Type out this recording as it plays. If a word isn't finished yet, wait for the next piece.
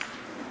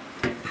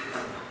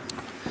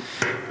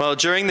Well,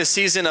 during the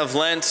season of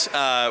Lent,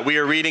 we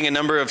are reading a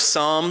number of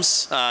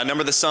Psalms. A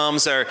number of the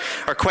Psalms are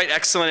quite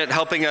excellent at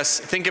helping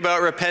us think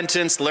about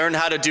repentance, learn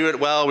how to do it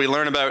well. We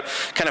learn about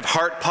kind of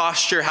heart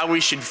posture, how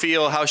we should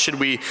feel, how should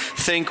we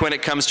think when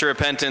it comes to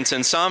repentance.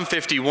 And Psalm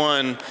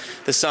 51,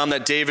 the psalm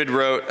that David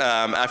wrote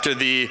after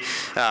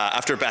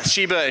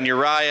Bathsheba and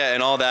Uriah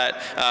and all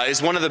that,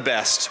 is one of the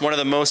best, one of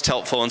the most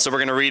helpful. And so we're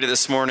going to read it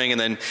this morning and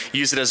then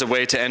use it as a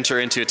way to enter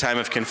into a time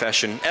of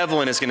confession.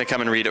 Evelyn is going to come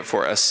and read it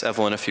for us.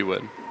 Evelyn, if you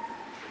would.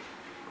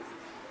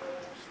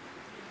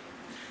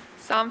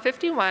 Psalm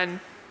 51.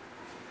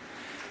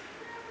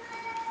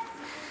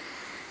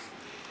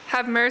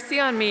 Have mercy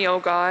on me,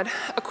 O God,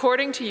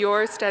 according to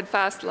your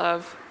steadfast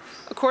love.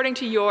 According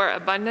to your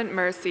abundant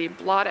mercy,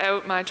 blot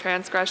out my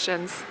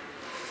transgressions.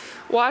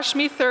 Wash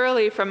me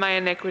thoroughly from my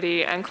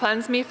iniquity and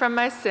cleanse me from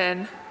my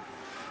sin.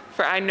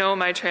 For I know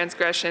my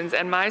transgressions,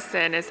 and my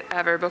sin is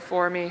ever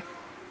before me.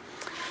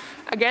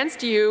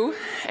 Against you,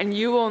 and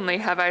you only,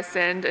 have I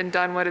sinned and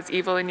done what is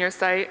evil in your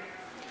sight,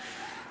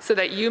 so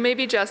that you may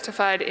be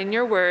justified in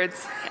your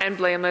words and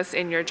blameless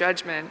in your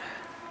judgment.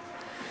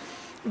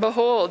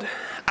 Behold,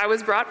 I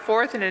was brought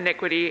forth in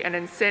iniquity, and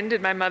in sin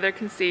did my mother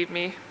conceive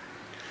me.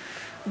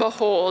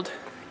 Behold,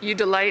 you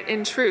delight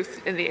in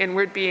truth in the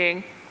inward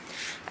being,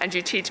 and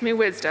you teach me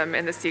wisdom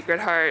in the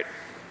secret heart.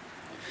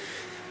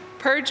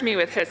 Purge me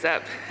with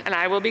hyssop, and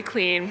I will be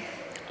clean.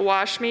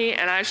 Wash me,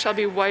 and I shall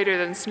be whiter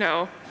than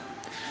snow.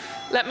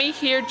 Let me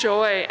hear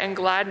joy and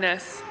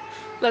gladness.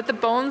 Let the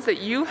bones that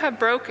you have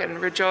broken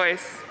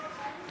rejoice.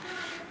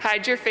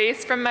 Hide your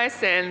face from my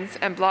sins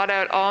and blot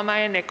out all my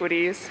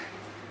iniquities.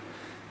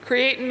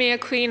 Create in me a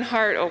clean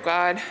heart, O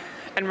God,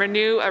 and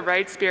renew a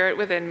right spirit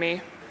within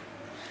me.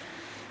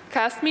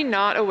 Cast me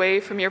not away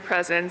from your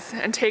presence,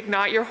 and take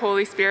not your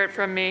Holy Spirit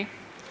from me.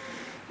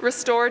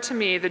 Restore to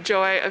me the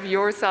joy of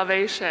your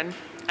salvation,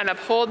 and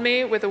uphold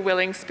me with a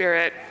willing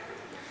spirit.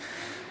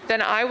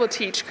 Then I will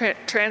teach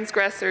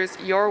transgressors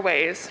your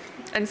ways,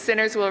 and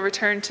sinners will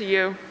return to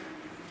you.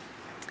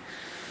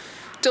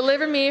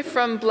 Deliver me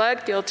from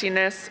blood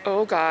guiltiness,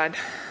 O God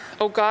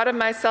of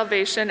my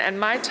salvation, and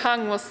my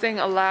tongue will sing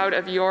aloud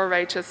of your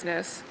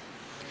righteousness.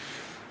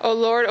 O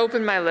Lord,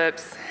 open my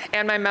lips,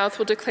 and my mouth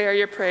will declare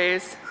your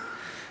praise.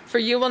 For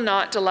you will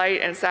not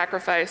delight in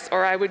sacrifice,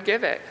 or I would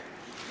give it.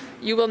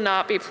 You will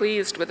not be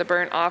pleased with a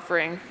burnt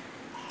offering.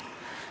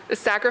 The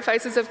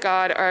sacrifices of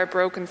God are a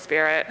broken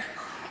spirit.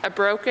 A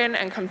broken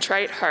and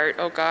contrite heart,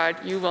 O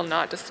God, you will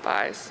not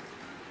despise.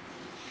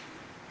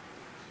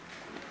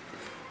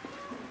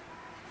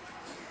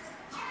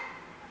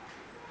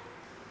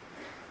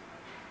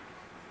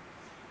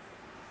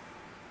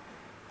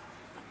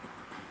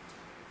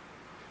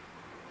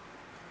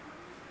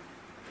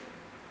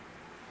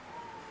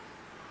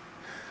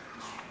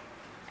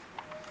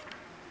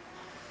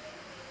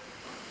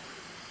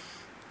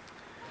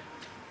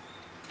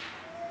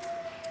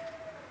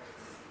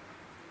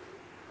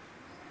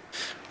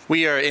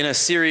 We are in a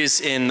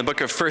series in the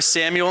book of 1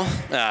 Samuel.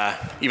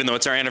 Even though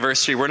it's our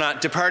anniversary, we're not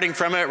departing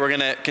from it. We're going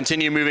to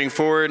continue moving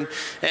forward.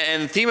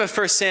 And the theme of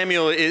 1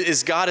 Samuel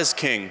is God is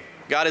King.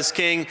 God is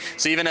King.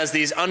 So even as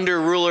these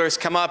under-rulers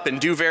come up and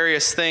do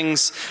various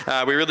things,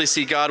 we really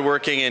see God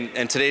working.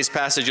 In today's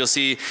passage, you'll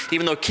see,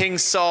 even though King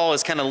Saul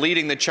is kind of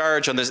leading the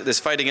charge on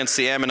this fight against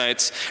the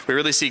Ammonites, we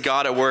really see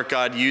God at work,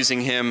 God using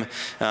him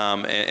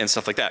and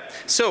stuff like that.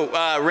 So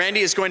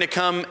Randy is going to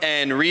come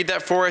and read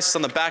that for us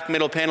on the back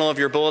middle panel of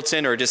your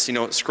bulletin, or just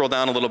scroll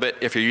down a little bit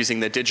if you're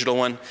using the digital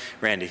one.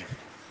 Randy.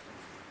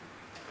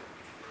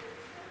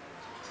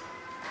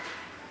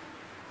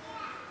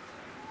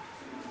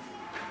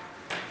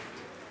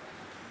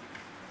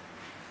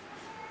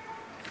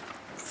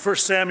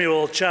 First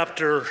Samuel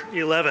chapter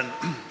 11.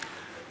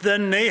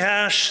 Then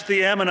Nahash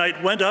the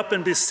Ammonite went up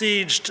and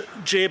besieged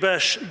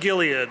Jabesh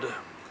Gilead.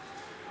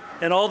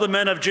 And all the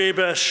men of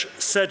Jabesh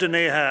said to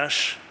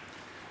Nahash,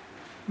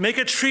 "Make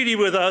a treaty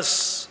with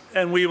us,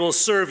 and we will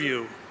serve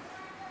you."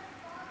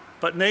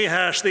 But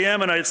Nahash the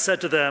Ammonite said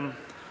to them,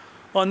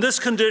 "On this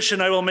condition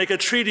I will make a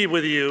treaty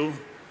with you,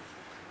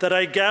 that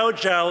I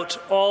gouge out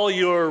all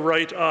your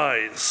right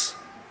eyes,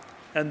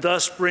 and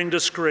thus bring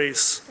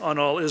disgrace on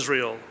all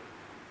Israel."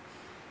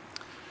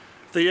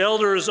 The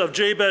elders of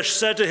Jabesh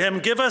said to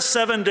him, "Give us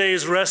 7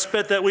 days'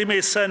 respite, that we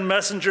may send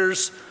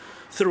messengers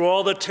through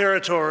all the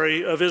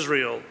territory of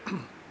Israel.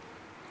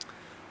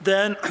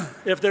 Then,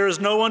 if there is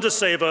no one to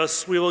save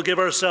us, we will give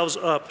ourselves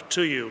up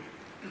to you."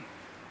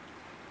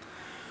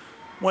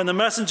 When the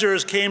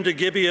messengers came to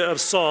Gibeah of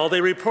Saul,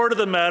 they reported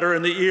the matter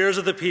in the ears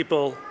of the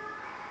people,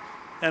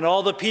 and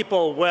all the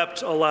people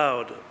wept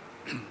aloud.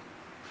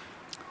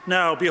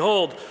 Now,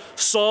 behold,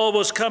 Saul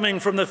was coming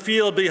from the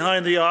field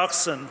behind the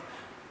oxen,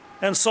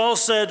 and Saul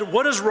said,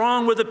 "What is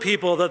wrong with the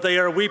people that they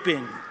are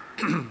weeping?"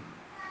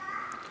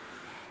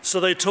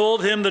 So they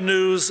told him the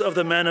news of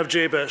the men of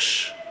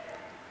Jabesh.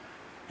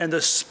 And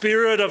the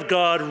Spirit of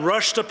God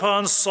rushed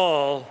upon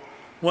Saul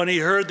when he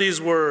heard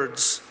these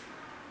words,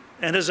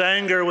 and his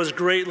anger was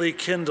greatly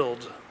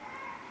kindled.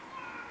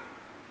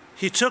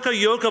 He took a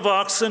yoke of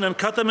oxen and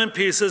cut them in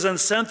pieces and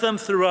sent them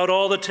throughout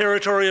all the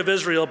territory of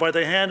Israel by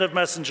the hand of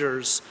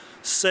messengers,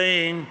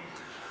 saying,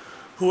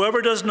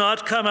 "Whoever does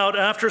not come out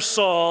after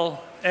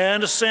Saul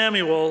and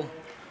Samuel,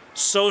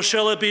 so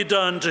shall it be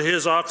done to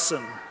his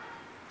oxen."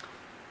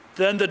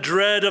 Then the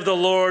dread of the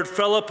Lord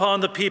fell upon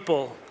the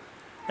people,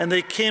 and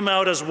they came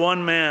out as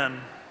one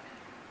man.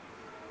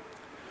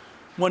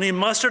 When he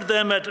mustered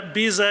them at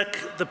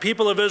Bezek, the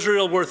people of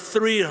Israel were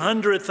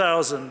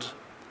 300,000,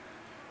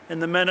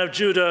 and the men of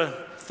Judah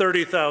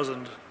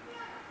 30,000.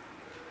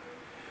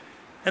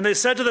 And they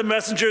said to the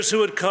messengers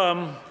who had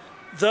come,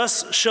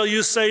 "Thus shall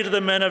you say to the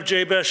men of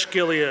Jabesh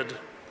Gilead,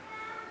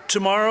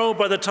 tomorrow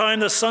by the time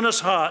the sun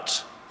is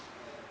hot,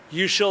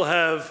 you shall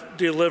have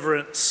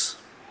deliverance."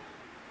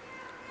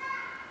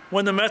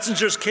 When the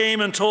messengers came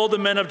and told the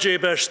men of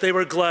Jabesh, they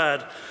were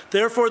glad.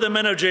 Therefore the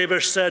men of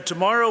Jabesh said,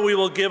 "Tomorrow we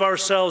will give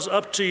ourselves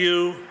up to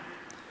you,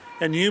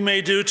 and you may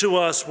do to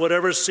us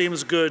whatever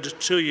seems good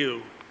to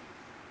you."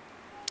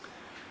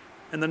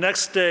 And the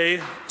next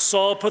day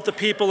Saul put the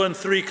people in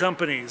 3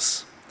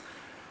 companies.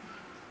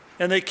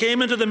 And they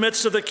came into the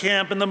midst of the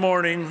camp in the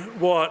morning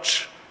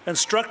watch and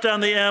struck down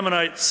the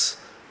Ammonites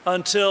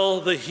until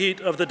the heat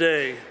of the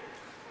day.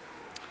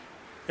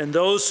 And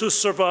those who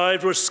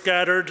survived were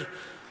scattered,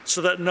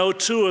 so that no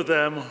 2 of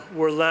them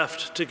were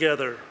left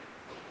together.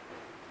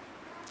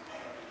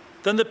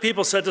 Then the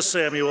people said to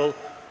Samuel,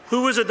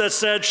 "Who is it that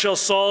said, 'Shall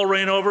Saul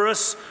reign over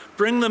us?'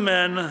 Bring the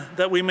men,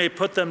 that we may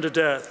put them to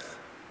death."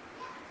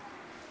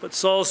 But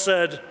Saul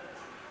said,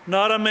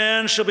 "Not a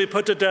man shall be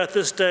put to death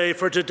this day,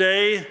 for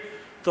today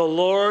the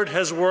Lord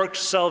has worked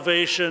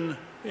salvation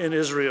in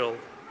Israel."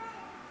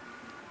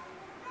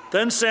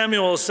 Then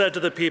Samuel said to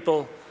the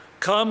people,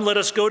 "Come, let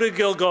us go to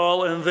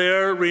Gilgal, and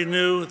there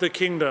renew the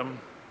kingdom."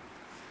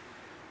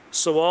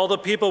 So all the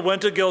people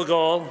went to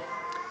Gilgal,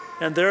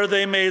 and there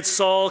they made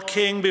Saul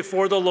king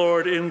before the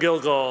Lord in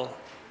Gilgal.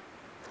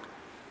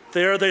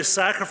 There they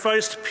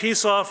sacrificed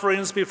peace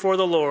offerings before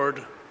the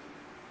Lord,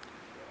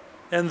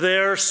 and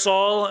there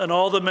Saul and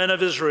all the men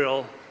of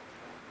Israel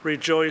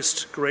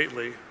rejoiced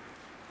greatly.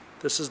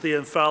 This is the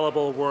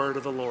infallible word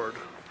of the Lord.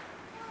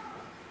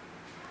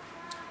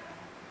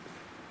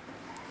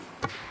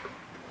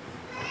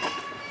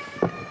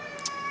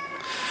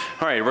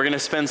 All right, we're going to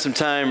spend some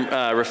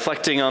time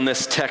reflecting on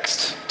this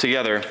text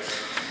together.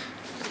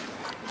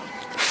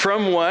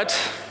 From what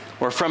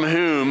or from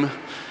whom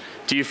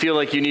do you feel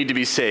like you need to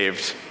be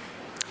saved?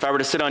 If I were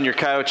to sit on your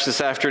couch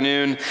this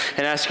afternoon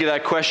and ask you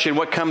that question,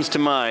 what comes to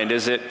mind?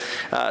 Is it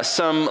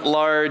some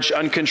large,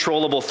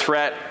 uncontrollable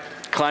threat,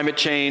 climate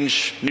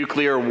change,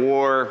 nuclear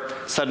war,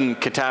 sudden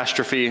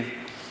catastrophe?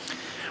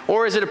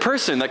 Or is it a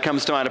person that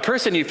comes to mind, a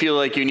person you feel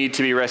like you need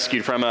to be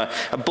rescued from, a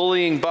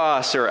bullying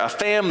boss or a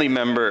family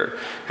member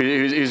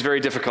who's very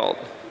difficult?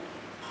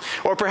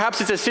 Or perhaps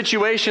it's a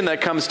situation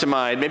that comes to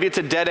mind. Maybe it's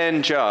a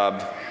dead-end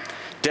job,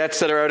 debts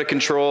that are out of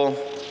control,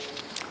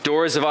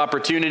 doors of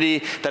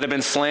opportunity that have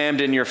been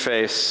slammed in your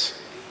face.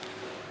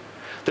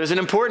 There's an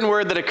important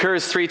word that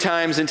occurs 3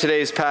 times in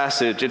today's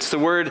passage. It's the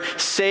word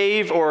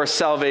save or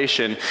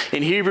salvation.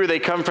 In Hebrew, they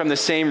come from the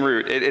same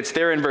root. It's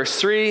there in verse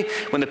 3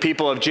 when the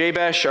people of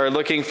Jabesh are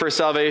looking for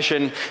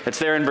salvation. It's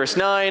there in verse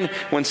 9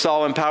 when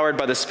Saul, empowered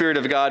by the Spirit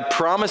of God,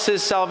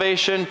 promises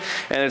salvation.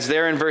 And it's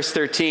there in verse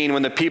 13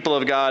 when the people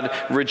of God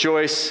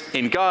rejoice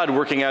in God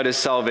working out his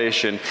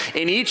salvation.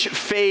 In each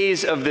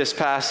phase of this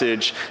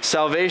passage,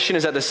 salvation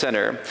is at the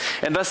center.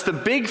 And thus the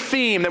big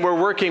theme that we're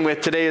working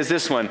with today is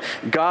this one: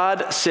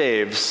 God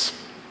saves.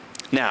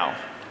 Now,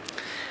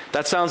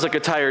 that sounds like a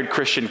tired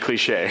Christian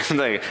cliche.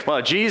 Like,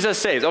 well, Jesus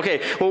saves.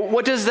 Okay, well,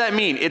 what does that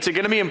mean? It's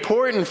going to be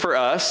important for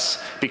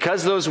us,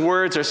 because those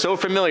words are so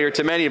familiar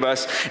to many of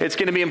us, it's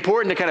going to be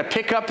important to kind of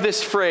pick up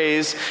this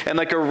phrase and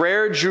like a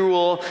rare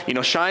jewel,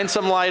 shine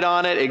some light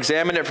on it,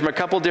 examine it from a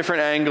couple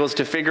different angles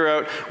to figure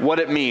out what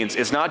it means.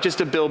 It's not just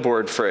a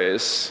billboard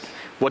phrase.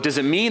 What does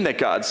it mean that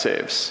God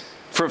saves?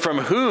 From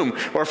whom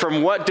or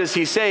from what does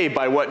he save?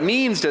 By what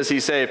means does he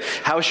save?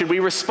 How should we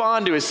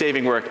respond to his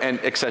saving work?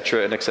 And et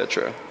cetera, and et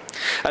cetera.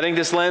 I think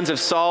this lens of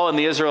Saul and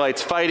the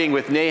Israelites fighting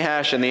with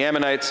Nahash and the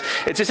Ammonites,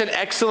 it's just an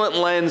excellent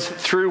lens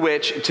through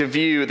which to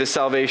view the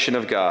salvation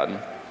of God.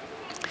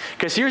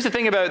 Because here's the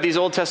thing about these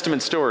Old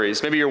Testament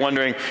stories. Maybe you're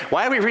wondering,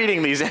 why are we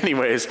reading these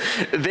anyways?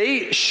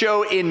 They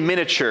show in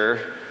miniature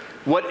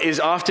what is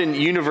often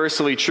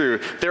universally true.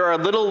 There are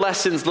little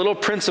lessons, little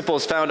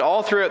principles found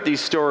all throughout these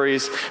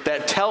stories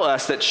that tell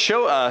us, that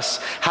show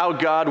us how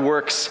God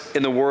works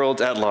in the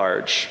world at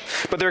large.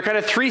 But there are kind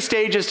of 3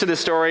 stages to the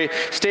story.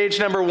 Stage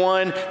number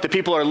 1, the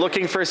people are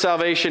looking for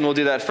salvation. We'll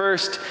do that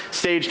first.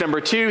 Stage number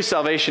 2,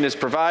 salvation is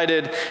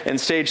provided. And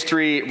stage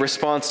 3,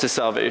 response to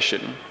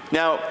salvation.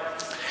 Now,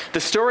 the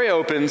story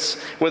opens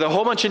with a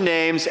whole bunch of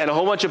names and a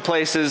whole bunch of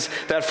places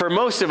that for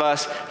most of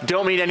us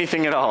don't mean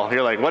anything at all.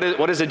 You're like,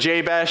 what is a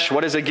Jabesh?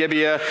 What is a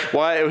Gibeah?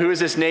 Who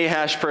is this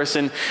Nahash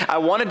person? I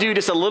want to do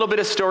just a little bit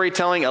of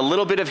storytelling, a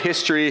little bit of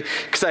history,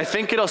 because I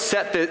think it'll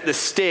set the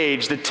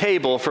stage, the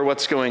table for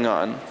what's going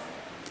on.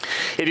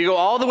 If you go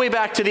all the way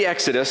back to the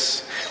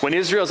Exodus, when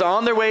Israel's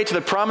on their way to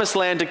the promised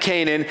land to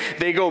Canaan,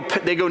 they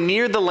go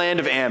near the land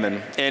of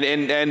Ammon.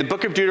 And the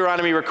book of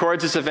Deuteronomy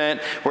records this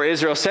event where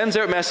Israel sends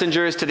out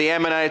messengers to the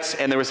Ammonites,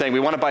 and they were saying, we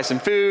want to buy some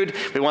food,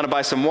 we want to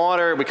buy some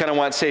water, we kind of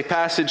want safe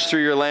passage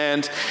through your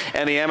land.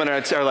 And the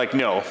Ammonites are like,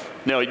 no,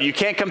 you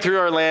can't come through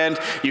our land,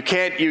 you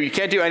can't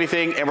do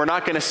anything, and we're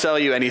not going to sell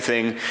you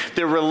anything.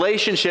 The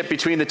relationship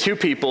between the two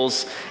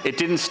peoples, it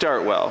didn't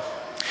start well.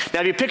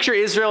 Now, if you picture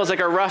Israel as like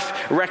a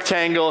rough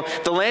rectangle,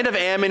 the land of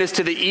Ammon is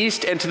to the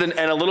east and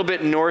a little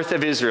bit north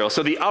of Israel.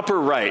 So the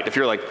upper right, if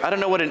you're like, I don't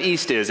know what an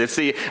east is, it's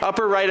the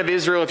upper right of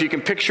Israel if you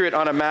can picture it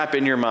on a map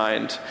in your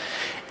mind.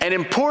 And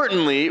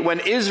importantly, when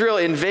Israel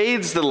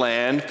invades the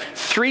land,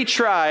 3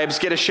 tribes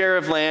get a share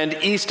of land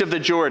east of the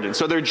Jordan.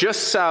 So they're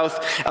just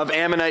south of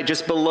Ammonite,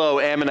 just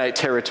below Ammonite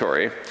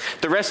territory.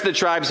 The rest of the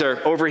tribes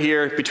are over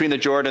here between the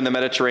Jordan and the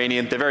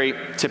Mediterranean, the very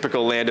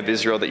typical land of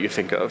Israel that you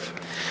think of.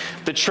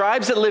 The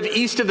tribes that live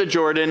east of the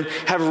Jordan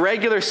have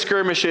regular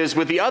skirmishes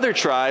with the other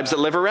tribes that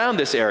live around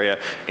this area,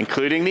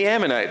 including the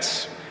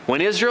Ammonites. When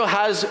Israel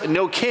has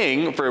no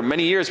king, for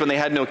many years when they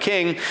had no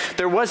king,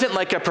 there wasn't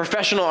like a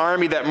professional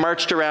army that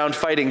marched around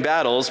fighting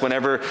battles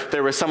whenever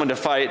there was someone to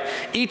fight.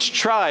 Each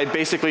tribe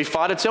basically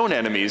fought its own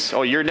enemies.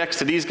 Oh, you're next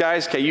to these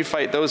guys? Okay, you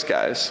fight those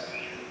guys.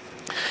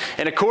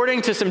 And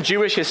according to some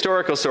Jewish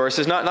historical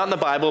sources, not in the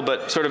Bible,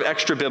 but sort of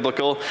extra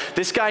biblical,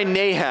 this guy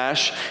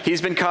Nahash,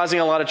 he's been causing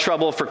a lot of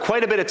trouble for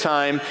quite a bit of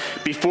time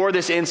before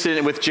this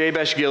incident with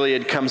Jabesh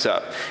Gilead comes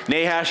up.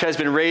 Nahash has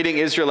been raiding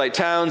Israelite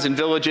towns and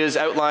villages,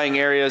 outlying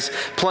areas,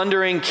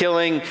 plundering,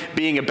 killing,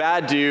 being a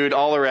bad dude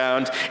all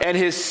around. And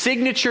his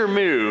signature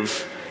move,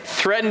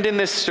 threatened in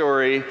this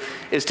story,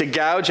 is to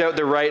gouge out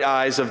the right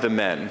eyes of the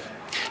men.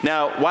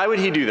 Now, why would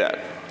he do that?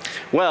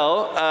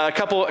 Well, a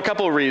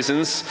couple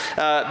reasons.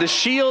 The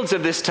shields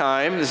of this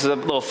time, this is a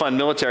little fun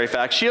military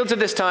fact, shields of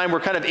this time were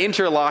kind of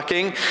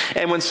interlocking,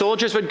 and when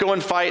soldiers would go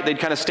and fight, they'd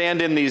kind of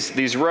stand in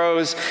these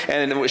rows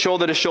and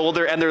shoulder to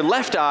shoulder, and their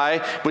left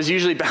eye was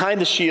usually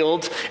behind the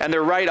shield, and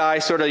their right eye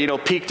sort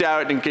of, peeked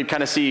out and could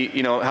kind of see,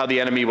 how the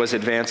enemy was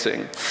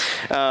advancing.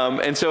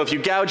 And so if you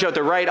gouge out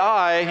the right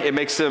eye, it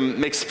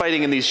makes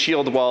fighting in these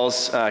shield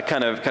walls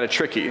kind of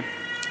tricky.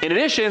 In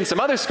addition,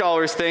 some other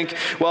scholars think,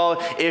 well,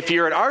 if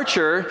you're an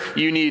archer,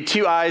 you need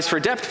 2 eyes for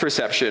depth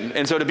perception.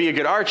 And so to be a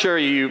good archer,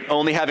 you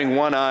only having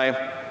one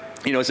eye,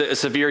 is a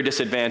severe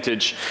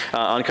disadvantage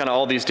on kind of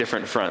all these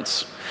different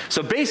fronts.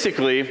 So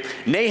basically,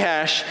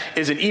 Nahash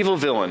is an evil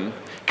villain,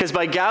 because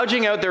by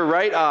gouging out their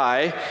right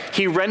eye,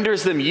 he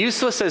renders them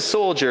useless as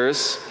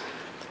soldiers,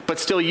 but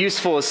still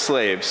useful as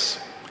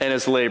slaves and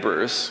as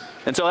laborers.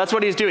 And so that's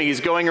what he's doing. He's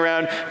going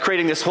around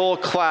creating this whole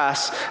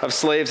class of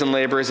slaves and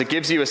laborers. It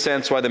gives you a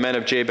sense why the men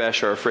of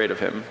Jabesh are afraid of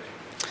him.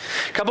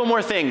 A couple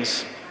more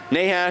things.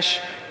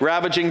 Nahash,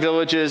 ravaging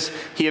villages.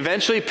 He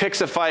eventually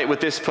picks a fight with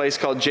this place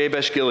called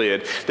Jabesh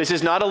Gilead. This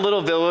is not a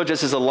little village.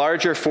 This is a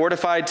larger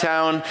fortified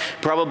town,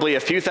 probably a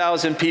few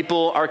thousand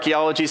people.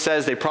 Archaeology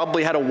says they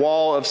probably had a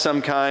wall of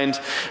some kind.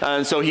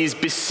 And so he's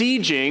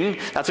besieging.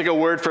 That's like a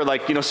word for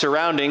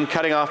surrounding,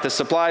 cutting off the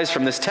supplies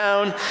from this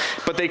town.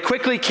 But they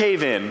quickly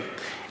cave in.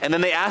 And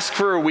then they ask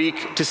for a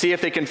week to see if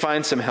they can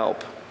find some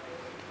help.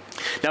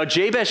 Now,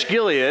 Jabesh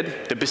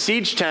Gilead, the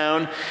besieged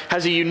town,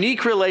 has a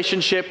unique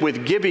relationship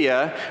with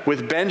Gibeah,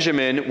 with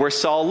Benjamin, where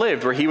Saul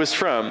lived, where he was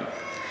from.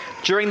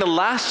 During the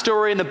last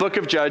story in the book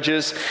of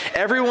Judges,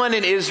 everyone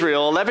in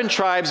Israel, 11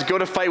 tribes, go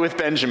to fight with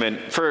Benjamin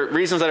for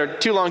reasons that are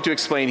too long to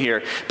explain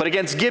here, but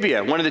against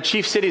Gibeah, one of the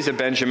chief cities of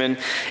Benjamin,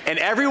 and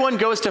everyone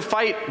goes to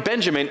fight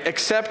Benjamin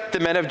except the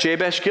men of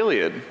Jabesh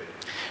Gilead.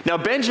 Now,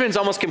 Benjamin's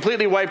almost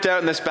completely wiped out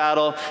in this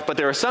battle, but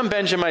there are some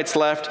Benjamites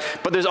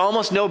left, but there's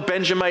almost no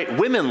Benjamite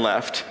women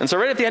left. And so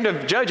right at the end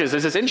of Judges,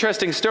 there's this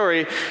interesting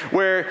story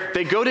where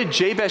they go to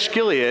Jabesh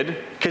Gilead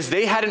because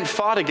they hadn't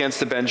fought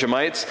against the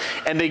Benjamites,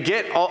 and they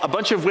get a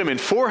bunch of women,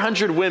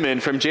 400 women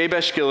from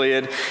Jabesh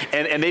Gilead,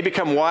 and they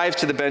become wives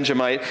to the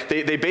Benjamite.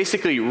 They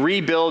basically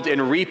rebuild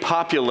and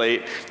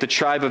repopulate the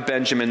tribe of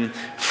Benjamin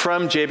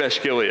from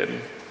Jabesh Gilead.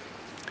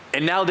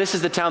 And now this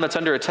is the town that's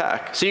under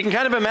attack. So you can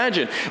kind of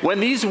imagine,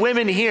 when these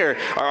women here,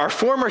 our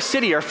former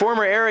city, our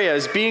former area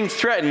is being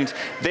threatened,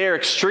 they are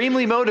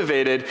extremely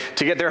motivated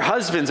to get their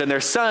husbands and their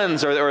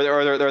sons or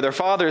their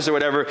fathers or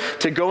whatever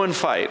to go and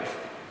fight.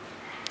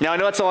 Now, I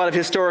know it's a lot of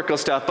historical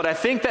stuff, but I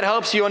think that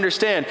helps you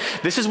understand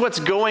this is what's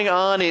going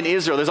on in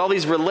Israel. There's all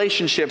these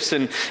relationships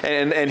and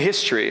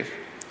history.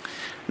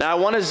 Now, I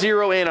want to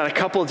zero in on a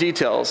couple of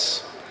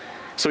details.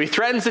 So he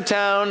threatens the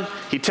town,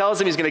 he tells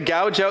them he's going to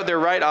gouge out their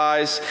right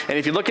eyes, and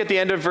if you look at the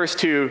end of verse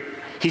 2,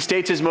 he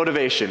states his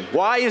motivation.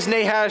 Why is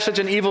Nahash such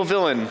an evil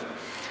villain?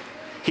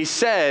 He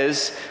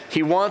says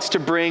he wants to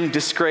bring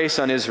disgrace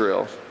on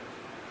Israel.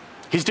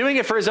 He's doing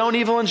it for his own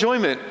evil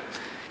enjoyment.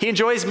 He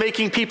enjoys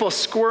making people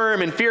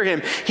squirm and fear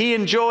him. He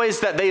enjoys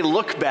that they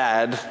look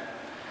bad.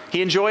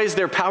 He enjoys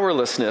their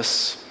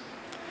powerlessness.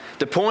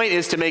 The point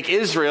is to make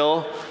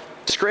Israel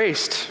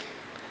disgraced.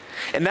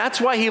 And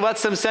that's why he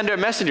lets them send out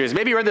messengers.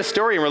 Maybe you read this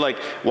story and we're like,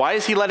 why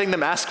is he letting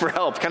them ask for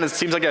help? Kind of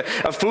seems like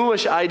a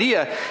foolish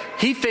idea.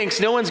 He thinks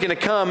no one's going to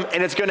come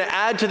and it's going to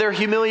add to their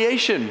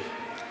humiliation.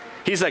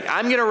 He's like,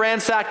 I'm going to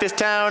ransack this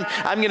town.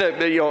 I'm going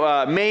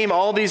to maim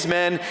all these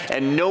men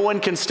and no one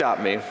can stop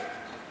me.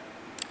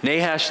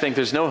 Nahash thinks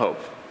there's no hope.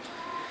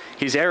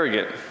 He's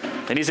arrogant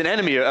and he's an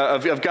enemy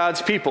of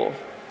God's people.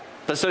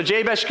 So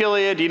Jabesh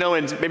Gilead,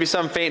 in maybe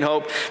some faint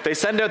hope, they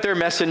send out their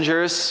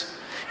messengers.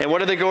 And what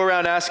do they go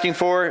around asking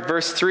for?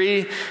 Verse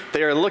 3,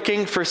 they are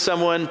looking for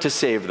someone to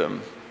save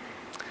them.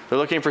 They're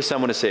looking for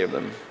someone to save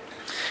them.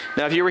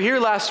 Now, if you were here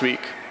last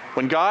week,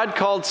 when God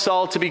called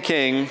Saul to be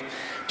king,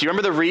 do you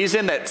remember the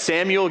reason that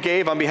Samuel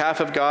gave on behalf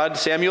of God?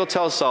 Samuel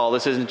tells Saul,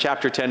 this is in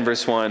chapter 10,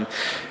 verse 1,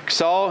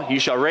 Saul, you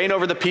shall reign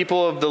over the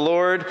people of the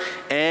Lord,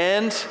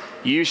 and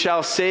you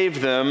shall save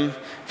them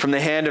from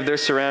the hand of their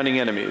surrounding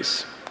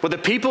enemies. Well, the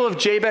people of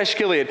Jabesh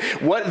Gilead,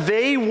 what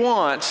they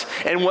want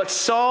and what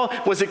Saul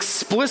was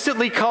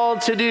explicitly called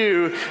to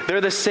do,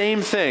 they're the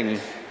same thing.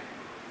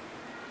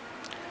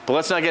 But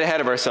let's not get ahead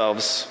of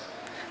ourselves.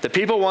 The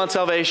people want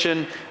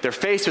salvation. They're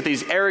faced with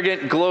these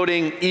arrogant,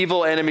 gloating,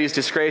 evil enemies.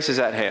 Disgrace is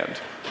at hand.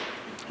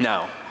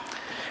 Now,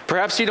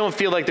 perhaps you don't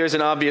feel like there's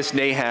an obvious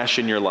Nahash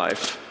in your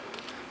life.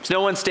 There's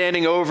no one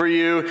standing over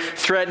you,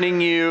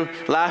 threatening you,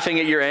 laughing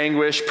at your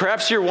anguish.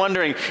 Perhaps you're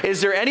wondering,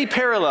 is there any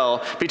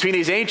parallel between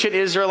these ancient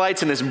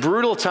Israelites in this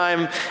brutal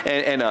time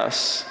and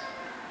us?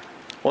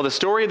 Well, the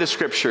story of the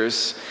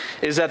scriptures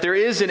is that there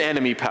is an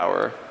enemy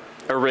power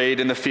arrayed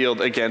in the field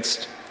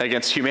against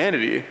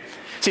humanity.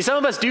 See, some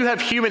of us do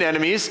have human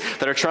enemies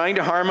that are trying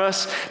to harm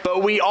us,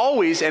 but we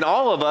always, and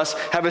all of us,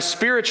 have a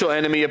spiritual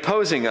enemy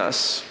opposing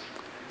us.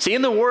 See,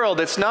 in the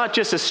world, it's not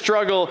just a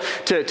struggle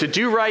to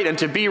do right and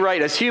to be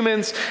right as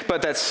humans,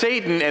 but that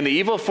Satan and the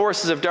evil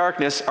forces of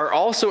darkness are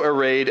also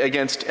arrayed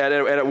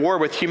at war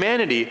with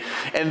humanity.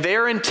 And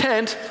they're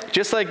intent,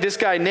 just like this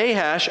guy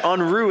Nahash,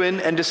 on ruin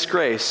and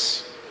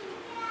disgrace.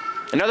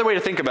 Another way to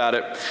think about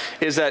it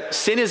is that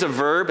sin is a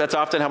verb. That's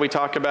often how we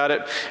talk about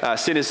it.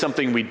 Sin is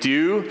something we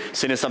do.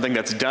 Sin is something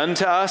that's done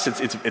to us.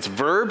 It's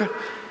verb.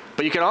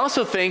 But you can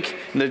also think,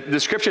 the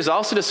scriptures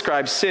also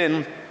describe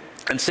sin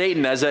and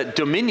Satan as a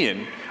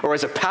dominion or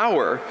as a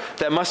power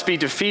that must be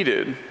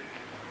defeated.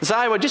 So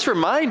I would just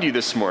remind you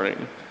this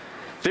morning,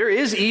 there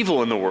is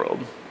evil in the world.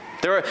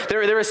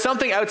 There is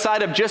something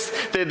outside of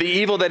just the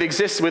evil that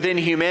exists within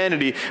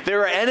humanity.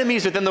 There are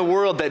enemies within the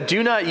world that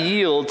do not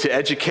yield to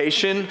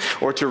education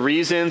or to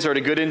reasons or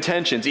to good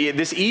intentions.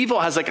 This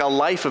evil has like a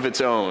life of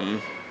its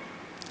own.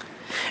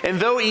 And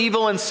though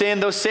evil and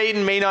sin, though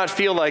Satan may not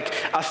feel like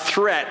a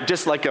threat,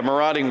 just like a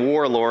marauding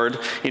warlord,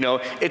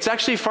 it's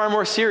actually far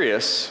more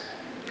serious.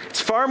 It's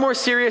far more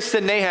serious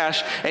than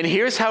Nahash, and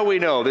here's how we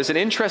know. There's an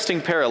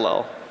interesting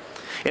parallel.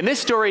 In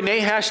this story,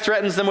 Nahash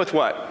threatens them with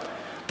what?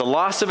 The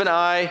loss of an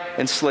eye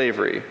and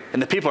slavery.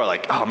 And the people are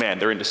like, oh man,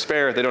 they're in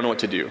despair. They don't know what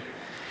to do.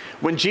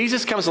 When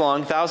Jesus comes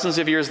along thousands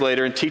of years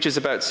later and teaches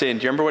about sin,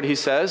 do you remember what he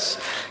says?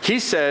 He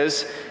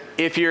says,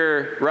 if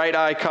your right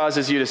eye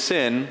causes you to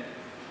sin,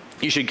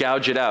 you should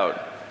gouge it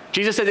out.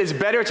 Jesus said it's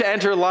better to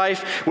enter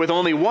life with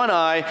only one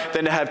eye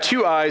than to have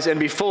two eyes and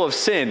be full of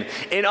sin.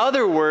 In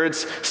other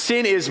words,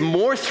 sin is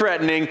more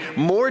threatening,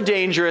 more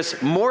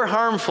dangerous, more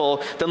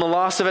harmful than the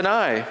loss of an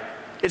eye.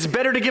 It's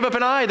better to give up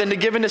an eye than to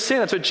give into sin.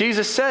 That's what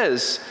Jesus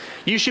says.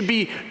 You should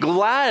be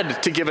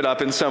glad to give it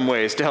up in some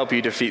ways to help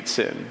you defeat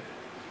sin.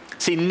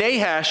 See,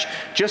 Nahash,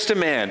 just a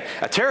man,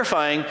 a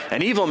terrifying,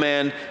 an evil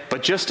man,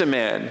 but just a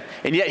man.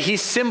 And yet he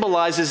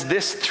symbolizes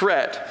this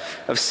threat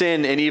of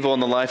sin and evil in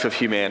the life of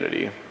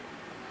humanity.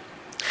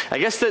 I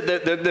guess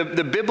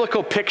the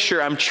biblical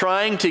picture I'm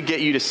trying to get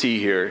you to see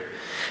here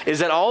is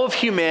that all of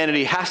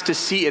humanity has to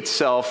see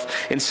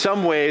itself in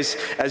some ways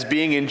as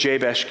being in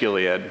Jabesh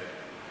Gilead.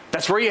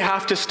 That's where you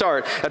have to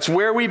start. That's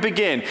where we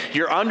begin.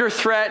 You're under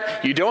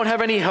threat. You don't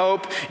have any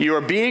hope. You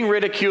are being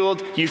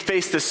ridiculed. You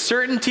face the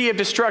certainty of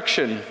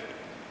destruction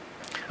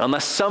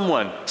unless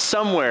someone,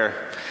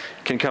 somewhere,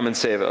 can come and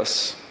save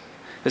us.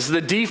 This is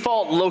the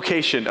default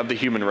location of the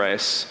human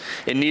race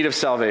in need of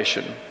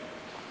salvation.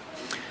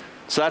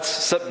 So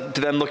that's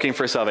them looking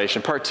for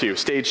salvation. Part 2,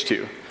 stage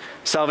 2,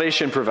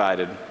 salvation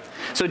provided.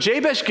 So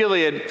Jabesh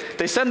Gilead,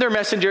 they send their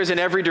messengers in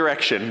every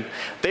direction.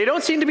 They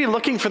don't seem to be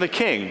looking for the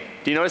king.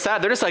 Do you notice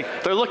that? They're just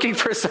like, they're looking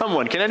for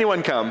someone. Can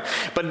anyone come?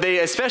 But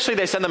they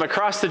send them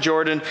across the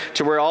Jordan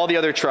to where all the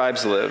other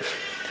tribes live.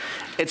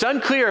 It's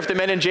unclear if the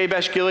men in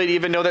Jabesh Gilead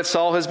even know that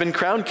Saul has been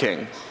crowned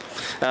king.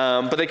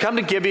 But they come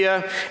to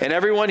Gibeah, and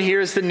everyone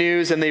hears the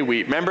news, and they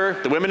weep.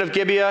 Remember, the women of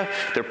Gibeah,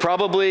 they're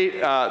probably,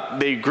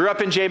 they grew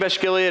up in Jabesh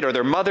Gilead, or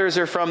their mothers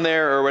are from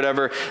there, or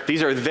whatever.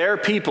 These are their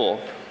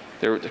people.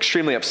 They're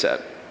extremely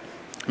upset.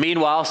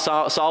 Meanwhile,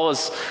 Saul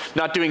is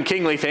not doing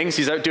kingly things.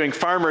 He's out doing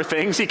farmer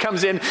things. He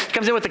comes in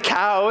with the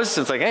cows.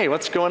 It's like, hey,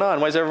 what's going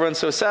on? Why is everyone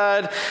so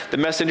sad? The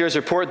messengers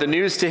report the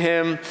news to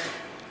him.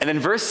 And then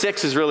verse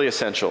 6 is really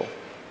essential.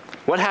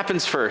 What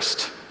happens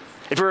first?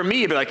 If it were me,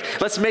 it'd be like,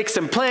 let's make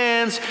some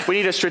plans. We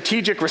need a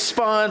strategic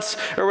response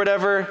or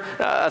whatever.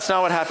 That's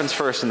not what happens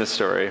first in this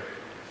story.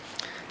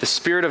 the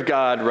Spirit of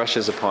God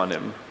rushes upon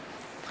him.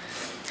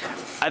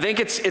 I think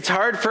it's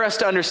hard for us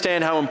to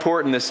understand how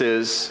important this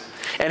is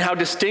and how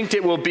distinct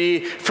it will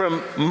be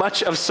from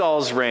much of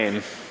Saul's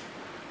reign.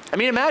 I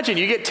mean, imagine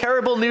you get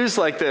terrible news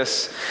like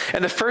this,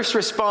 and the first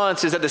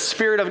response is that the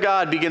Spirit of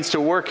God begins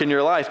to work in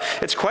your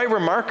life. It's quite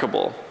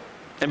remarkable.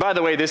 And by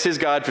the way, this is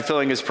God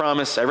fulfilling his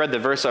promise. I read the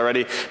verse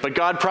already, but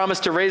God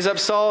promised to raise up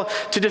Saul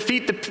to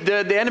defeat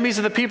the enemies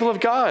of the people of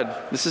God.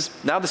 This is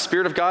now the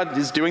Spirit of God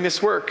is doing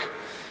this work.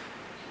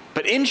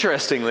 But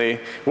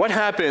interestingly, what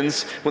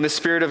happens when the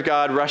Spirit of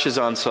God rushes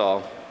on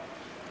Saul?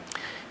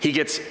 He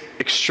gets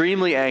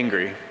extremely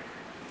angry.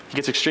 He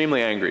gets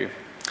extremely angry.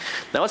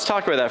 Now let's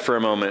talk about that for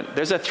a moment.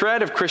 There's a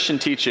thread of Christian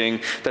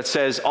teaching that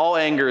says all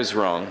anger is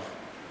wrong.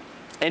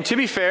 And to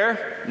be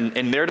fair,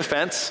 in their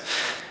defense,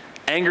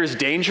 anger is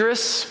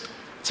dangerous,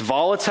 it's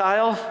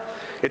volatile,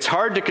 it's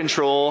hard to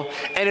control,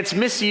 and it's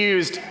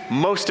misused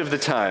most of the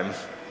time.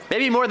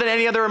 Maybe more than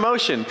any other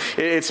emotion,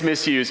 it's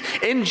misused.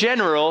 In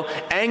general,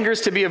 anger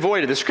is to be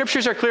avoided. The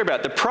scriptures are clear about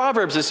it. The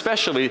Proverbs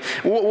especially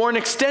warn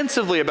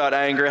extensively about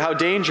anger, how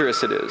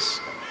dangerous it is.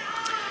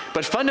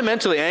 But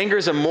fundamentally, anger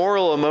is a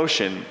moral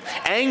emotion.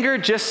 Anger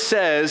just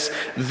says,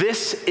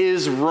 this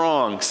is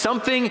wrong.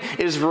 Something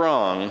is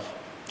wrong.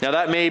 Now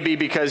that may be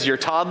because your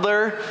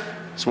toddler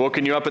has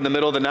woken you up in the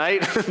middle of the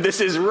night. This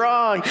is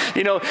wrong.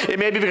 It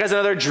may be because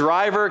another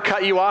driver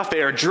cut you off.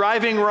 They are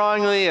driving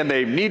wrongly and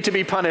they need to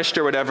be punished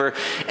or whatever.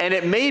 And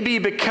it may be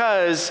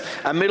because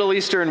a Middle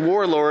Eastern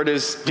warlord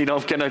is,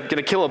 gonna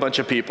kill a bunch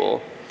of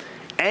people.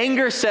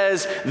 Anger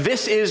says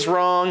this is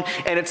wrong,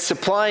 and it's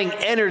supplying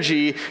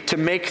energy to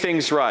make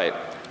things right.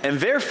 And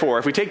therefore,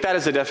 if we take that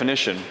as a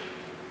definition,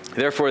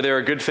 therefore there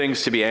are good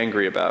things to be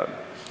angry about.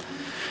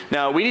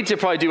 Now, we need to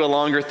probably do a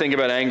longer thing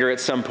about anger at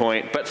some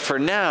point, but for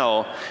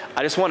now,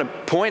 I just want to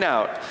point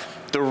out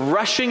the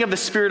rushing of the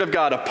Spirit of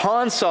God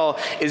upon Saul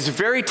is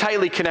very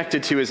tightly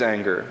connected to his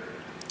anger,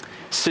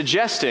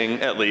 suggesting,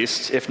 at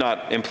least, if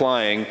not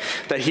implying,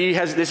 that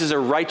this is a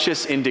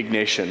righteous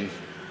indignation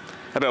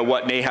about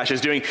what Nahash is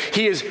doing.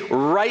 He is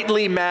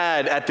rightly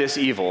mad at this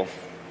evil.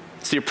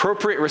 It's the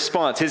appropriate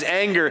response. His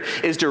anger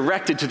is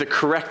directed to the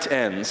correct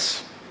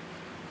ends.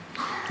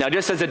 Now,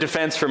 just as a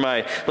defense for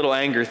my little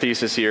anger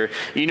thesis here,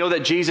 you know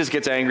that Jesus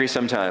gets angry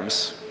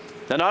sometimes.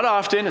 Now, not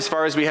often, as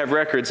far as we have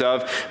records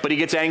of, but he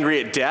gets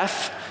angry at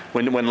death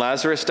when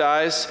Lazarus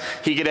dies.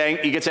 He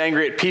gets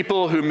angry at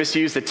people who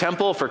misuse the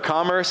temple for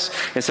commerce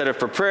instead of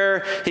for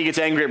prayer. He gets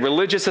angry at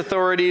religious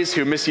authorities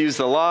who misuse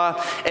the law.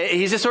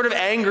 He's just sort of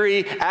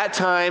angry at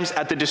times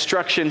at the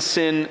destruction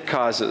sin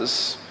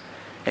causes.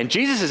 And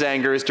Jesus'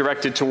 anger is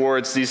directed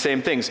towards these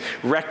same things,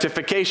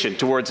 rectification,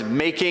 towards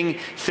making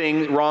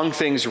wrong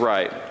things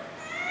right.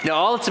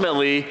 Now,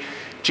 ultimately,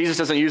 Jesus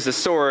doesn't use the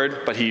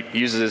sword, but he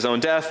uses his own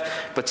death.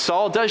 But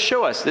Saul does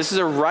show us this is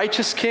a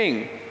righteous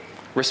king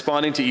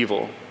responding to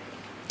evil.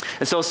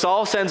 And so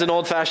Saul sends an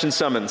old-fashioned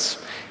summons.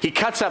 He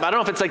cuts up, I don't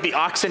know if it's like the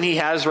oxen he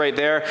has right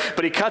there,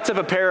 but he cuts up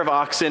a pair of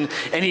oxen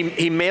and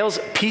he mails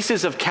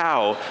pieces of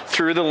cow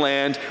through the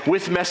land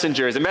with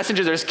messengers. And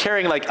messengers are just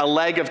carrying like a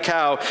leg of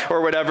cow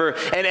or whatever.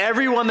 And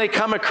everyone they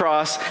come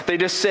across, they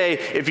just say,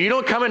 if you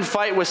don't come and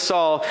fight with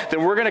Saul,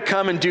 then we're going to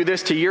come and do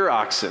this to your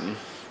oxen.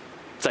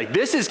 It's like,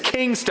 this is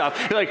king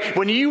stuff. Like,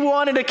 when you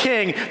wanted a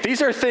king,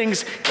 these are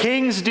things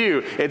kings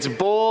do. It's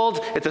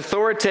bold, it's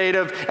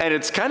authoritative, and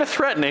it's kind of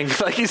threatening.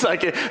 Like, he's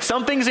like,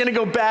 something's going to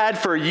go bad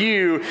for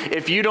you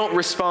if you don't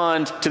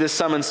respond to this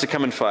summons to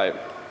come and fight.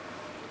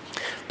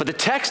 But the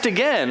text,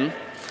 again,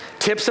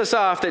 tips us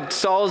off that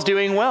Saul is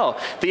doing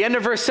well. The end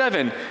of verse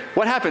 7,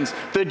 what happens?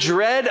 The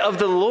dread of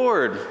the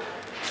Lord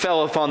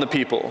fell upon the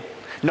people.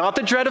 Not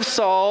the dread of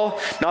Saul,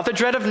 not the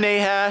dread of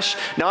Nahash,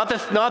 not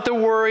the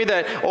worry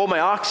that, oh, my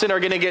oxen are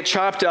going to get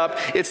chopped up.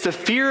 It's the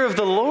fear of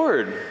the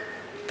Lord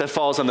that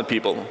falls on the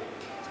people.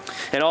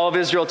 And all of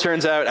Israel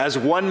turns out as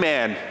one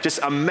man, just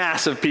a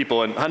mass of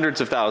people and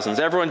hundreds of thousands.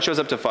 Everyone shows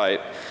up to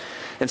fight.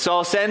 And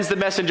Saul sends the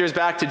messengers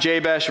back to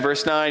Jabesh,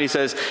 verse 9. He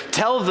says,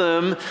 tell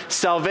them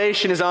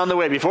salvation is on the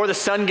way before the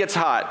sun gets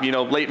hot,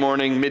 late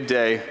morning,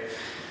 midday.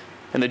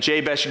 And the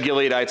Jabesh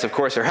Gileadites, of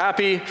course, are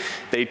happy.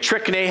 They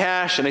trick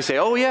Nahash and they say,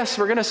 oh yes,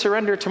 we're going to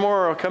surrender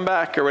tomorrow, come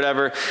back or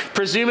whatever.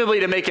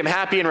 Presumably to make him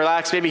happy and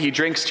relax. Maybe he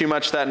drinks too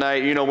much that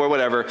night, or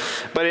whatever.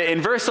 But in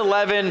verse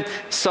 11,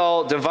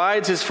 Saul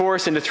divides his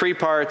force into 3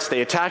 parts. They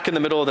attack in the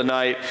middle of the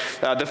night.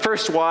 The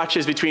first watch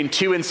is between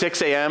 2 and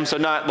 6 a.m., so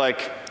not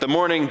like the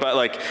morning, but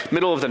like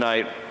middle of the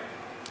night.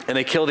 And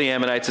they kill the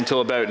Ammonites until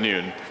about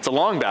noon. It's a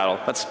long battle.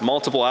 That's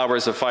multiple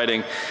hours of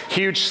fighting.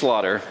 Huge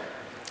slaughter.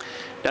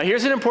 Now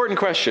here's an important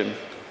question.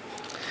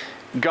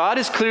 God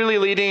is clearly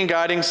leading and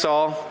guiding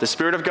Saul. The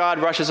Spirit of God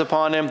rushes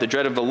upon him. The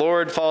dread of the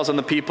Lord falls on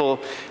the people.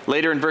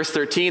 Later in verse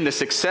 13, the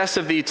success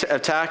of the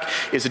attack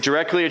is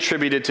directly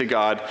attributed to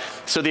God.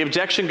 So the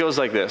objection goes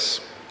like this.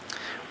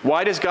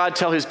 Why does God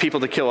tell his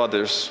people to kill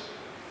others?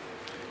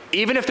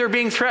 Even if they're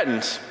being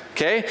threatened,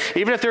 okay?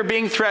 Even if they're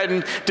being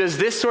threatened, does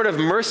this sort of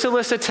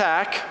merciless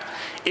attack,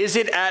 is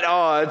it at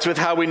odds with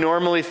how we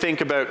normally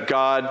think about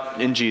God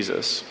and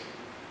Jesus?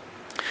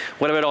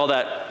 What about all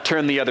that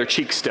turn the other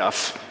cheek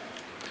stuff?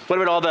 What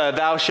about all the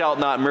thou shalt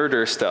not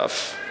murder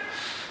stuff?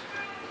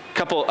 A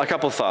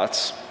couple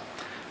thoughts.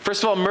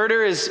 First of all,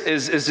 murder is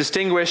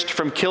distinguished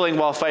from killing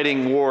while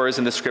fighting wars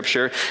in the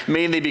scripture,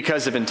 mainly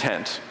because of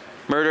intent.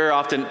 Murder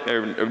often,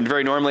 or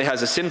very normally,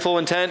 has a sinful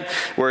intent,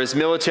 whereas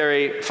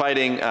military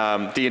fighting,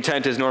 the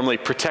intent is normally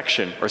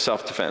protection or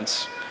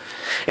self-defense.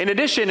 In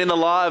addition, in the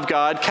law of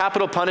God,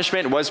 capital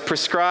punishment was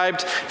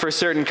prescribed for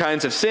certain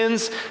kinds of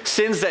sins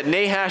that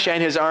Nahash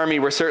and his army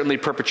were certainly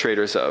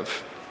perpetrators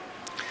of.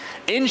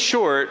 In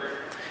short,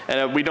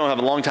 and we don't have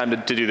a long time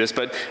to do this,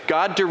 but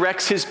God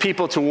directs his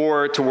people to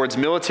war towards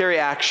military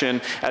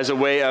action as a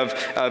way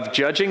of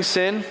judging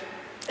sin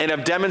and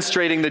of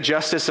demonstrating the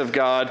justice of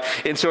God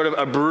in sort of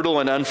a brutal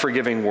and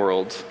unforgiving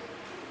world.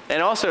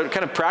 And also it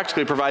kind of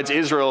practically provides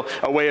Israel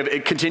a way of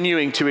it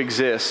continuing to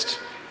exist.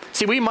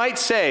 See, we might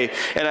say,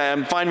 and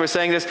I'm fine with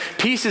saying this,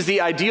 peace is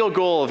the ideal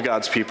goal of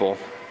God's people.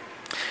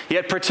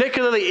 Yet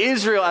particularly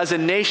Israel as a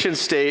nation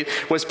state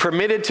was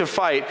permitted to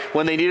fight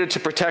when they needed to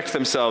protect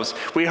themselves.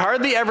 We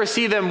hardly ever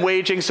see them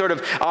waging sort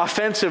of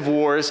offensive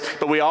wars,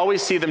 but we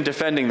always see them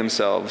defending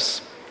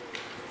themselves.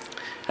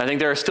 I think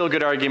there are still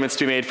good arguments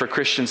to be made for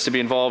Christians to be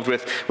involved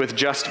with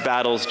just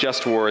battles,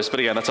 just wars. But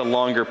again, that's a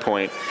longer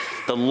point.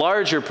 The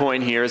larger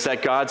point here is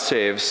that God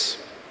saves.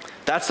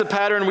 That's the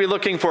pattern we're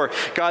looking for.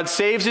 God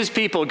saves his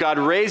people. God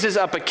raises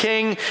up a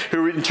king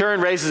who in turn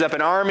raises up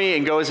an army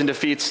and goes and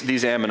defeats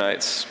these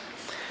Ammonites.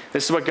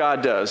 This is what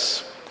God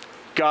does.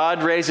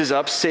 God raises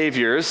up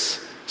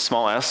saviors,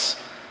 small s,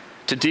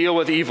 to deal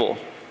with evil.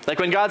 Like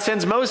when God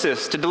sends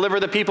Moses to deliver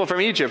the people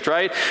from Egypt,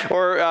 right?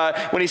 Or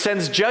when he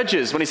sends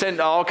judges, when he sent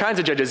all kinds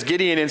of judges,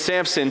 Gideon and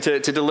Samson to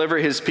deliver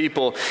his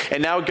people.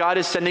 And now God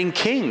is sending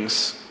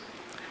kings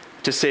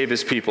to save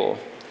his people.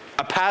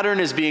 A pattern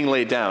is being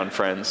laid down,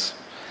 friends.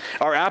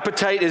 Our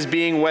appetite is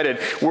being whetted.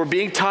 We're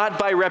being taught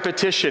by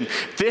repetition.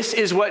 This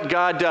is what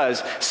God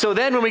does. So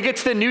then when we get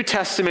to the New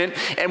Testament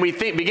and we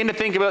begin to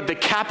think about the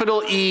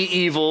capital E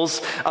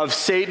evils of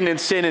Satan and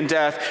sin and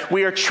death,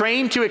 we are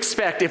trained to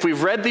expect, if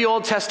we've read the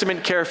Old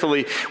Testament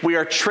carefully, we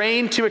are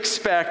trained to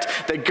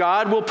expect that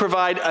God will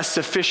provide a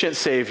sufficient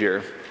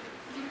Savior.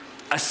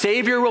 A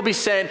Savior will be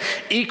sent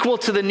equal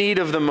to the need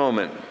of the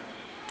moment.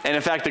 And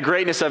in fact, the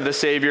greatness of the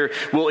Savior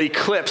will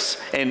eclipse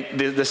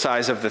the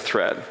size of the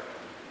threat.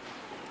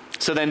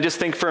 So then just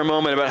think for a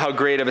moment about how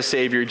great of a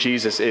Savior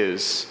Jesus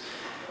is.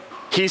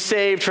 He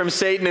saved from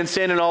Satan and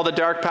sin and all the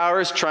dark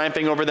powers,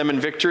 triumphing over them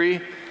in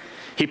victory.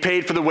 He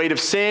paid for the weight of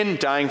sin,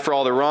 dying for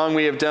all the wrong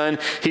we have done.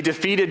 He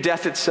defeated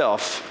death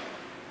itself,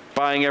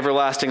 buying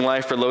everlasting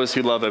life for those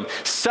who love him.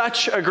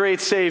 Such a great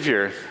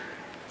Savior,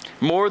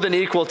 more than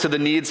equal to the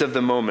needs of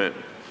the moment.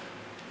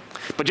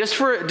 But just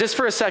for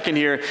a second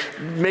here,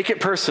 make it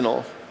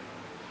personal.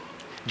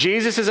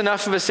 Jesus is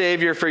enough of a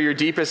Savior for your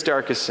deepest,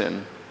 darkest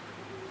sin.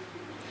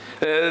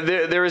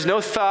 There is no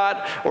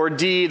thought or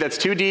deed that's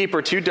too deep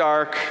or too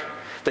dark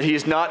that he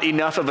is not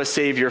enough of a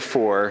Savior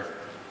for.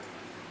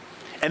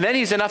 And then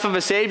he's enough of a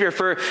Savior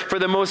for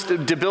the most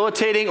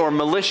debilitating or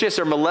malicious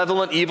or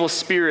malevolent evil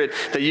spirit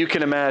that you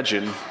can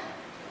imagine.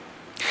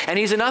 And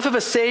he's enough of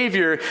a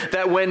Savior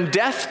that when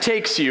death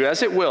takes you,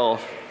 as it will,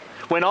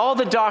 when all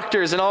the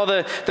doctors and all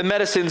the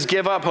medicines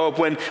give up hope,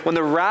 when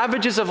the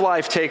ravages of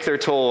life take their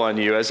toll on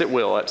you, as it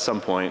will at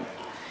some point,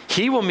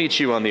 he will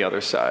meet you on the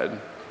other side.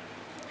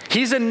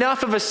 He's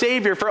enough of a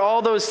Savior for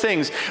all those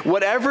things.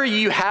 Whatever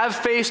you have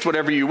faced,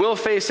 whatever you will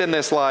face in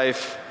this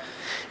life,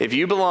 if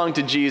you belong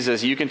to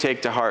Jesus, you can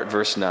take to heart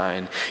verse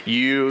 9.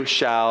 You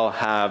shall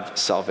have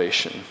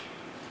salvation.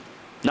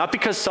 Not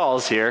because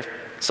Saul's here.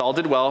 Saul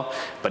did well,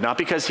 but not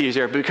because he's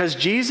here, because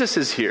Jesus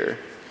is here.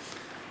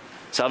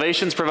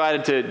 Salvation's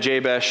provided to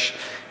Jabesh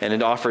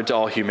and offered to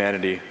all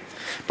humanity.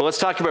 But let's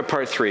talk about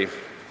part 3,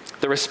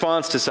 the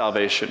response to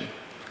salvation.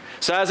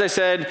 So as I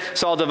said,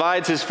 Saul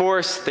divides his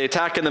force. They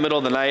attack in the middle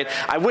of the night.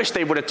 I wish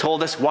they would have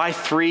told us why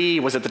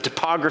 3. Was it the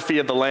topography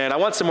of the land? I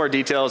want some more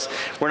details.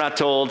 We're not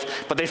told.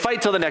 But they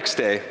fight till the next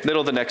day, middle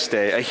of the next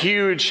day. A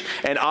huge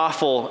and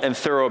awful and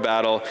thorough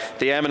battle.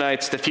 The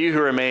Ammonites, the few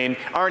who remain,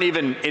 aren't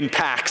even in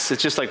packs.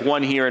 It's just like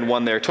one here and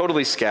one there,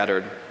 totally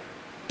scattered.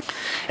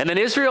 And then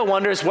Israel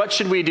wonders, what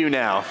should we do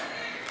now?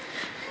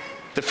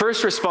 The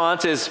first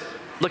response is,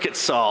 look at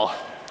Saul.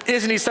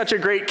 Isn't he such a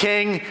great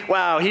king?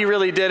 Wow, he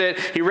really did it.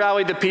 He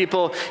rallied the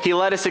people. He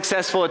led a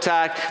successful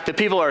attack. The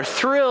people are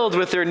thrilled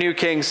with their new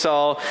king,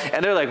 Saul.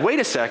 And they're like,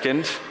 wait a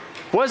second.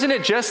 Wasn't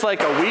it just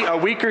like a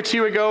week or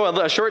two ago,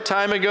 a short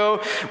time ago,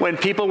 when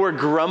people were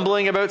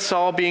grumbling about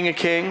Saul being a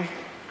king?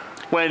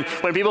 When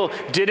people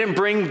didn't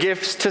bring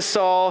gifts to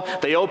Saul,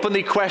 they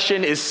openly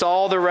questioned, is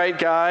Saul the right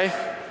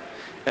guy?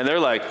 And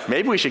they're like,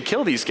 maybe we should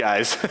kill these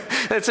guys.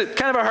 That's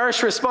kind of a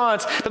harsh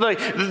response. But like,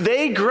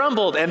 they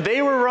grumbled and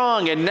they were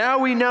wrong and now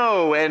we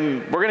know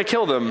and we're going to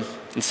kill them.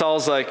 And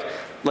Saul's like,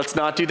 let's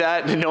not do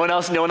that. No one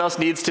else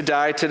needs to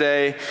die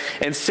today.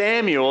 And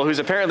Samuel, who's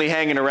apparently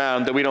hanging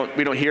around, that we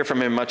don't hear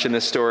from him much in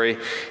this story,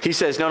 he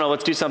says, no,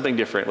 let's do something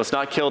different. Let's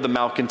not kill the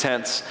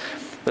malcontents.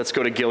 Let's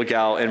go to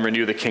Gilgal and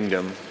renew the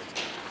kingdom.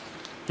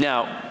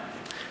 Now,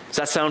 does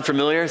that sound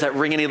familiar? Does that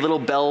ring any little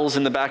bells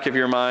in the back of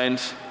your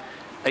mind?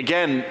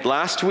 Again,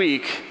 last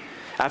week,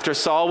 after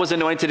Saul was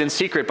anointed in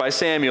secret by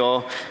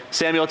Samuel,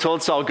 Samuel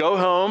told Saul, go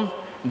home,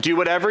 do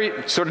whatever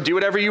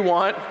you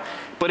want,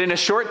 but in a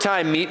short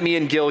time, meet me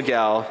in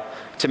Gilgal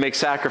to make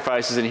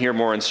sacrifices and hear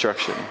more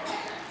instruction.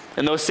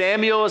 And though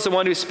Samuel is the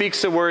one who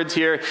speaks the words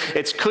here,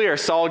 it's clear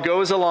Saul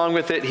goes along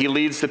with it. He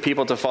leads the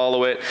people to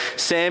follow it.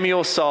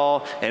 Samuel,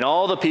 Saul, and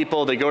all the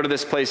people, they go to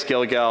this place,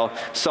 Gilgal.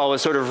 Saul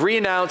is sort of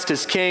re-announced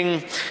as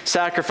king.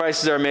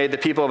 Sacrifices are made. The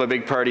people have a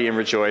big party and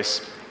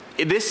rejoice.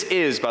 This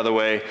is, by the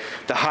way,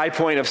 the high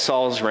point of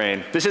Saul's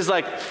reign. This is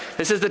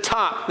the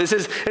top. This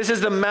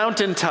is the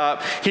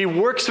mountaintop. He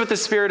works with the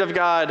Spirit of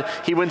God.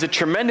 He wins a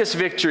tremendous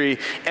victory.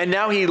 And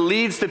now he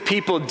leads the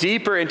people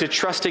deeper into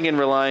trusting and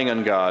relying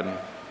on God.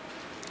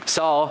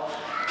 Saul,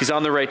 he's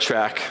on the right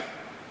track.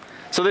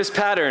 So this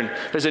pattern,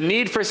 there's a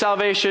need for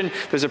salvation,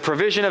 there's a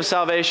provision of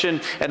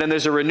salvation, and then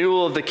there's a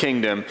renewal of the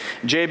kingdom.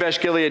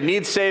 Jabesh Gilead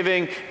needs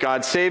saving.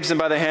 God saves him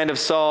by the hand of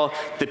Saul.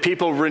 The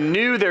people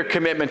renew their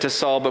commitment to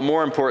Saul, but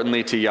more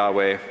importantly to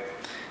Yahweh.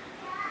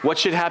 What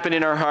should happen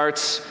in our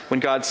hearts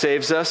when God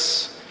saves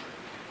us?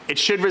 It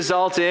should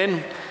result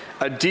in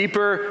a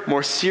deeper,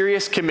 more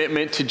serious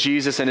commitment to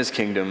Jesus and his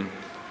kingdom.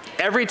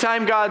 Every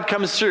time God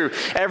comes through,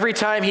 every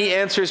time he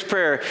answers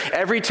prayer,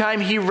 every time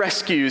he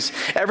rescues,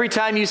 every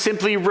time you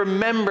simply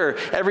remember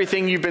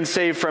everything you've been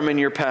saved from in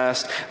your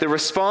past, the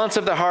response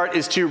of the heart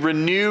is to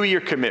renew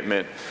your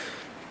commitment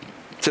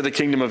to the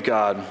kingdom of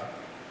God.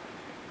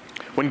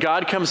 When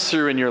God comes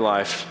through in your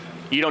life,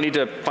 you don't need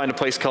to find a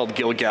place called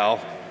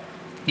Gilgal.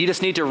 You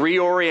just need to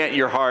reorient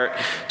your heart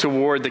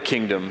toward the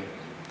kingdom.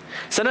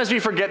 Sometimes we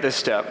forget this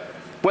step.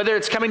 Whether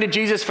it's coming to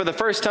Jesus for the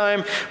first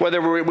time,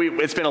 whether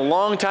it's been a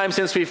long time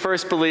since we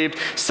first believed,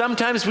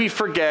 sometimes we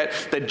forget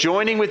that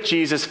joining with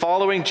Jesus,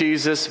 following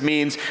Jesus,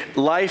 means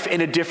life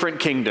in a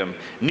different kingdom.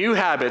 New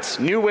habits,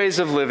 new ways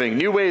of living,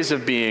 new ways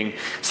of being.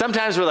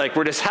 Sometimes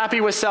we're just happy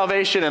with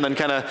salvation and then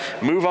kind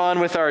of move on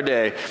with our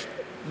day.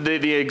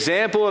 The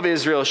example of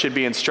Israel should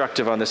be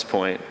instructive on this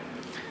point.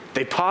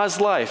 They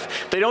pause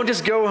life. They don't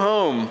just go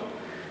home.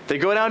 They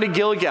go down to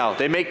Gilgal.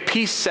 They make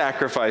peace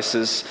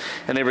sacrifices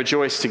and they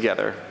rejoice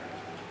together.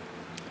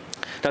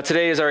 Now,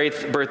 today is our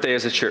 8th birthday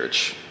as a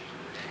church.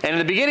 And in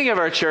the beginning of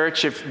our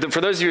church,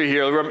 for those of you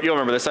here, you'll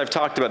remember this, I've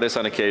talked about this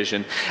on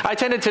occasion. I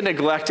tended to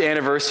neglect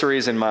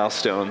anniversaries and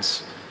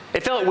milestones.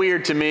 It felt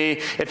weird to me.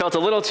 It felt a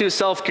little too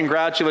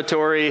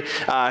self-congratulatory.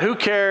 Who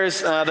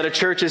cares that a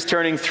church is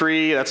turning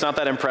 3? That's not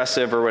that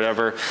impressive or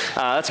whatever.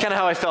 That's kind of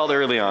how I felt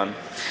early on.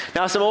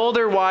 Now, some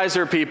older,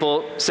 wiser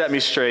people set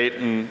me straight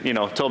and,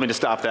 told me to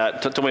stop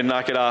that, told me to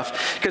knock it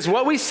off. Because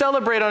what we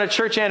celebrate on a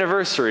church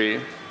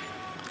anniversary,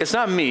 it's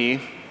not me.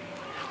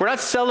 We're not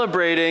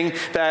celebrating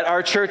that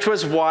our church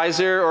was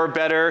wiser or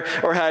better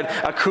or had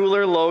a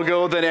cooler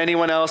logo than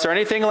anyone else or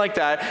anything like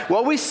that.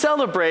 What we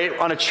celebrate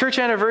on a church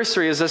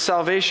anniversary is the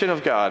salvation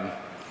of God.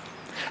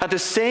 That the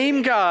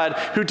same God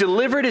who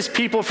delivered his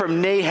people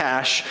from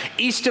Nahash,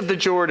 east of the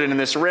Jordan in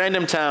this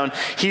random town,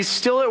 he's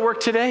still at work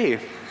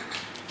today.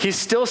 He's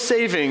still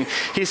saving.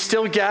 He's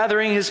still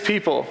gathering his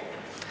people.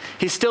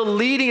 He's still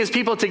leading his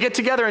people to get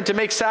together and to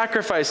make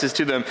sacrifices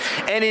to them.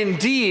 And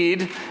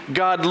indeed,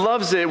 God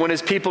loves it when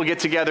his people get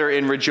together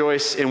and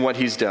rejoice in what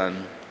he's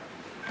done.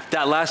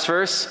 That last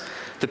verse,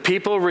 the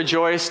people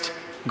rejoiced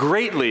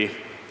greatly.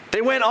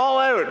 They went all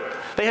out.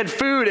 They had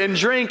food and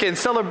drink and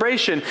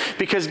celebration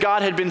because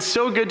God had been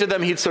so good to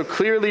them. He'd so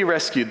clearly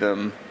rescued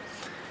them.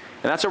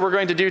 And that's what we're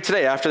going to do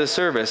today after the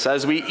service.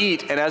 As we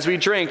eat and as we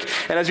drink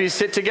and as we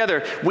sit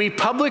together, we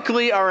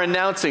publicly are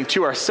announcing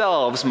to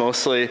ourselves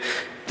mostly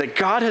that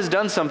God has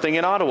done something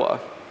in Ottawa.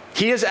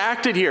 He has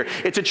acted here.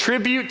 It's a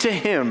tribute to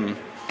him.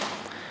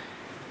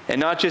 And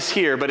not just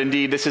here, but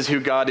indeed, this is who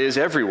God is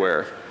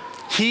everywhere.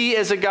 He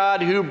is a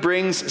God who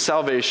brings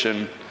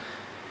salvation.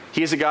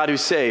 He is a God who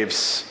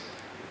saves.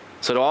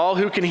 So to all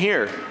who can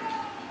hear,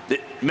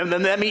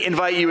 let me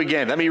invite you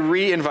again. Let me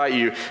re-invite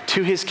you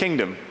to his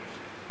kingdom,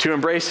 to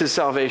embrace his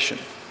salvation.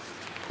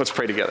 Let's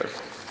pray together.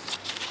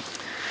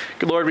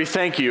 Good Lord, we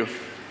thank you.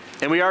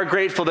 And we are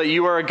grateful that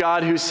you are a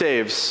God who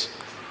saves.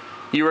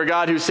 You are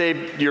God who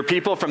saved your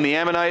people from the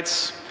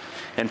Ammonites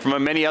and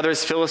from many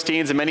others,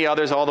 Philistines and many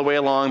others all the way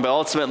along. But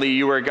ultimately,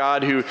 you are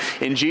God who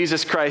in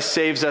Jesus Christ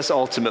saves us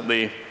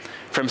ultimately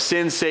from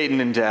sin, Satan,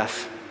 and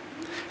death.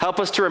 Help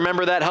us to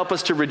remember that. Help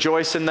us to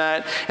rejoice in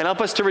that. And help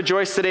us to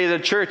rejoice today as a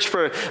church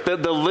for the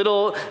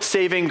little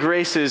saving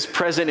graces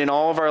present in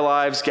all of our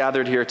lives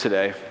gathered here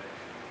today.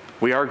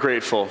 We are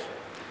grateful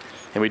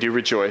and we do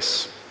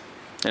rejoice.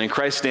 And in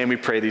Christ's name we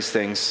pray these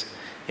things.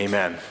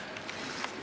 Amen.